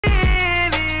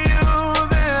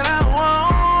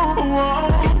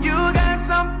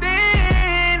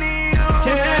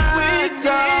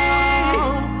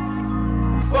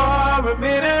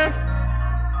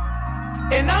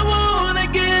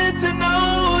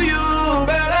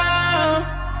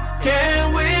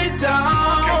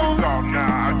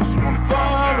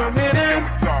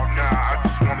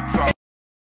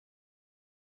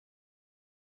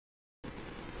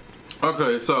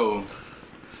Okay, so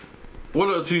what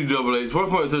up, TWH?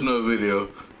 Welcome to another video.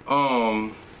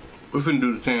 We're finna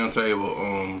do the Tamz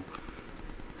Table.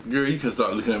 Girl, you can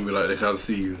start looking at me like that 'cause I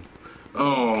see you.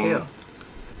 Yeah.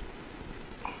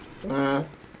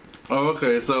 Oh,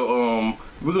 okay, so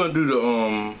we're gonna do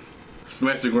the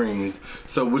smash the greens.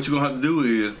 So what you're gonna have to do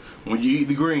is when you eat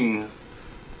the greens,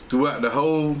 throughout the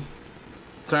whole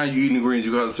time you eating the greens,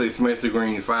 you're gonna have to say smash the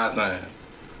greens 5 times.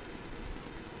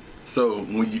 So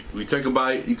when we take a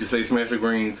bite, you can say smash the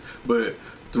greens, but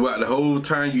throughout the whole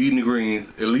time you eating the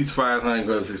greens, at least 5 times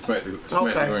you gotta say smash the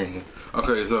greens.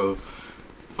 Okay, so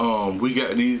we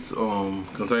got these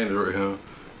containers right here.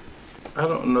 I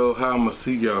don't know how I'm gonna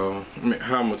see y'all. I mean,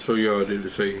 how I'm gonna show y'all that to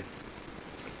say.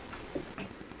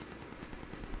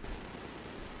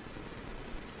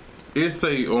 It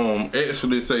say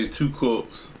actually say 2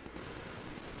 cups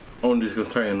on this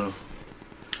container.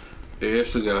 It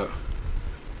actually got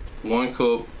 1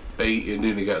 cup, 8, and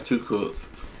then it got 2 cups,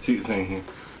 16.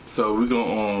 So we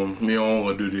gonna me and Mom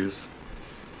gonna do this.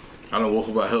 I don't woke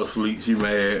about her sleep. She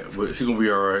mad, but she gonna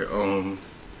be alright.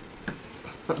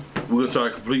 We're gonna try to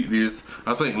complete this.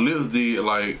 I think Lips did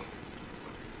like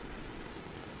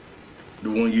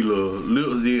the one you love.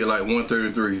 Lips did like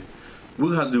 133.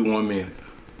 We'll have to do 1 minute.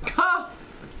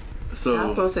 So I'm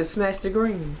supposed to smash the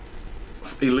green.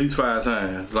 At least 5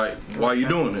 times. Like while you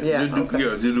doing it. Yeah.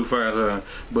 Just do 5 times.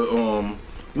 But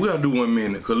we gotta do 1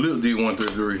 minute because Lips did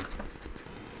 133.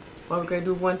 Why we gonna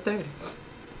do 130?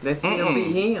 That's still be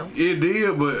him. It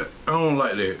did, but I don't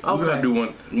like that. Okay. We gotta do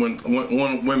one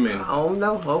minute. I don't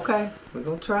know. Okay, we're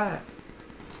gonna try it.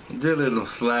 Just let them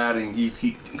slide and you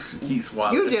keep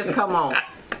swallowing. You just come on.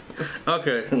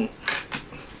 Okay.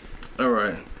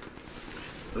 Alright.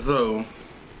 So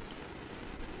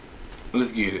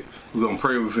let's get it. We're gonna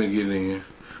pray we're finna get it in.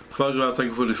 Father God, I thank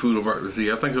you for the food I'm about to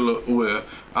receive. I thank you, Lord, well,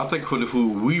 I thank you for the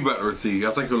food we about to receive. I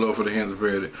thank you, Lord, for the hands of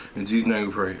prayer. In Jesus' name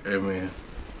we pray. Amen.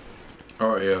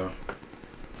 Alright, y'all.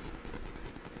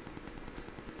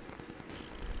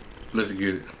 Let's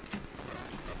get it.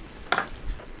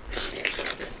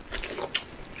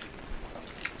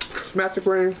 Smash the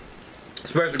green.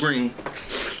 Smash the green.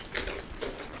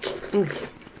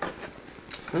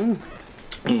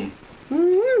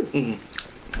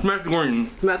 Smash the green.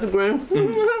 Smash the green.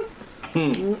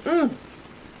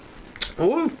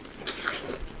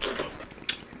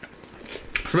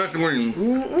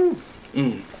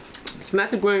 Smash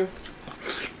the green.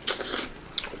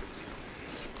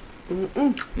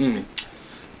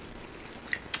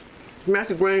 Smash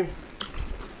the green.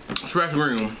 Smash the green.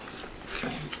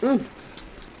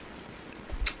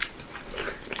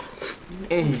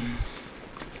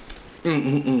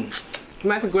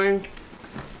 Smash the green. Smash the green.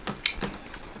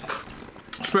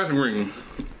 Smash the green.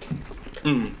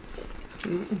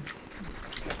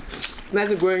 Smash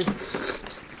the green.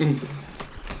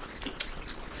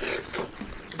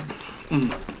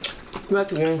 Smash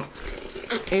the green.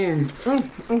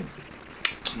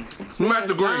 Smash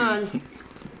the green.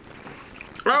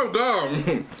 Oh God.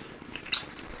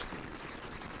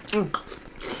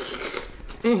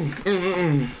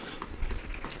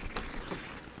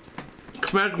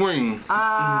 Smash the green.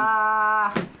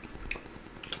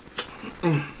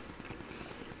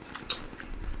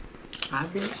 I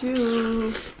beat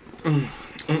you.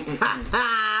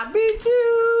 I beat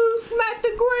you. Smack the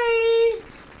green.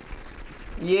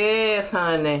 Yes,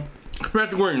 honey. Smash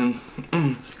the green.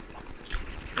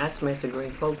 I smashed the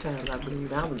green 4 times, I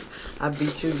believe. I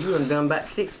beat you. You done about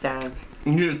 6 times.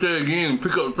 You need to stay again and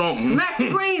pick up something. Smack the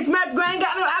green. Smack the green.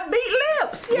 Got no. I beat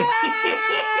Lips. Yay!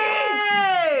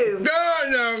 God,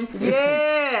 no.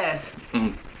 Yes.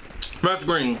 Smash the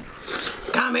green.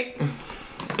 Comic.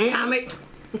 Comic.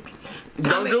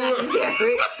 Don't do it.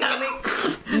 Comic.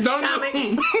 Don't Comic. do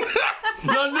it.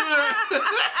 Don't do that.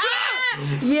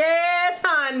 Yes,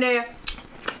 honey.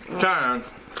 Time.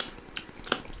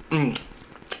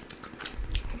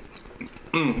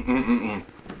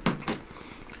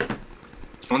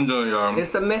 I'm done, y'all.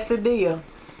 It's a messy deal.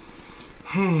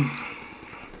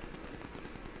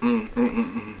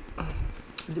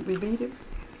 Did we beat it?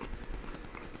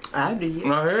 I did. I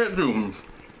had to.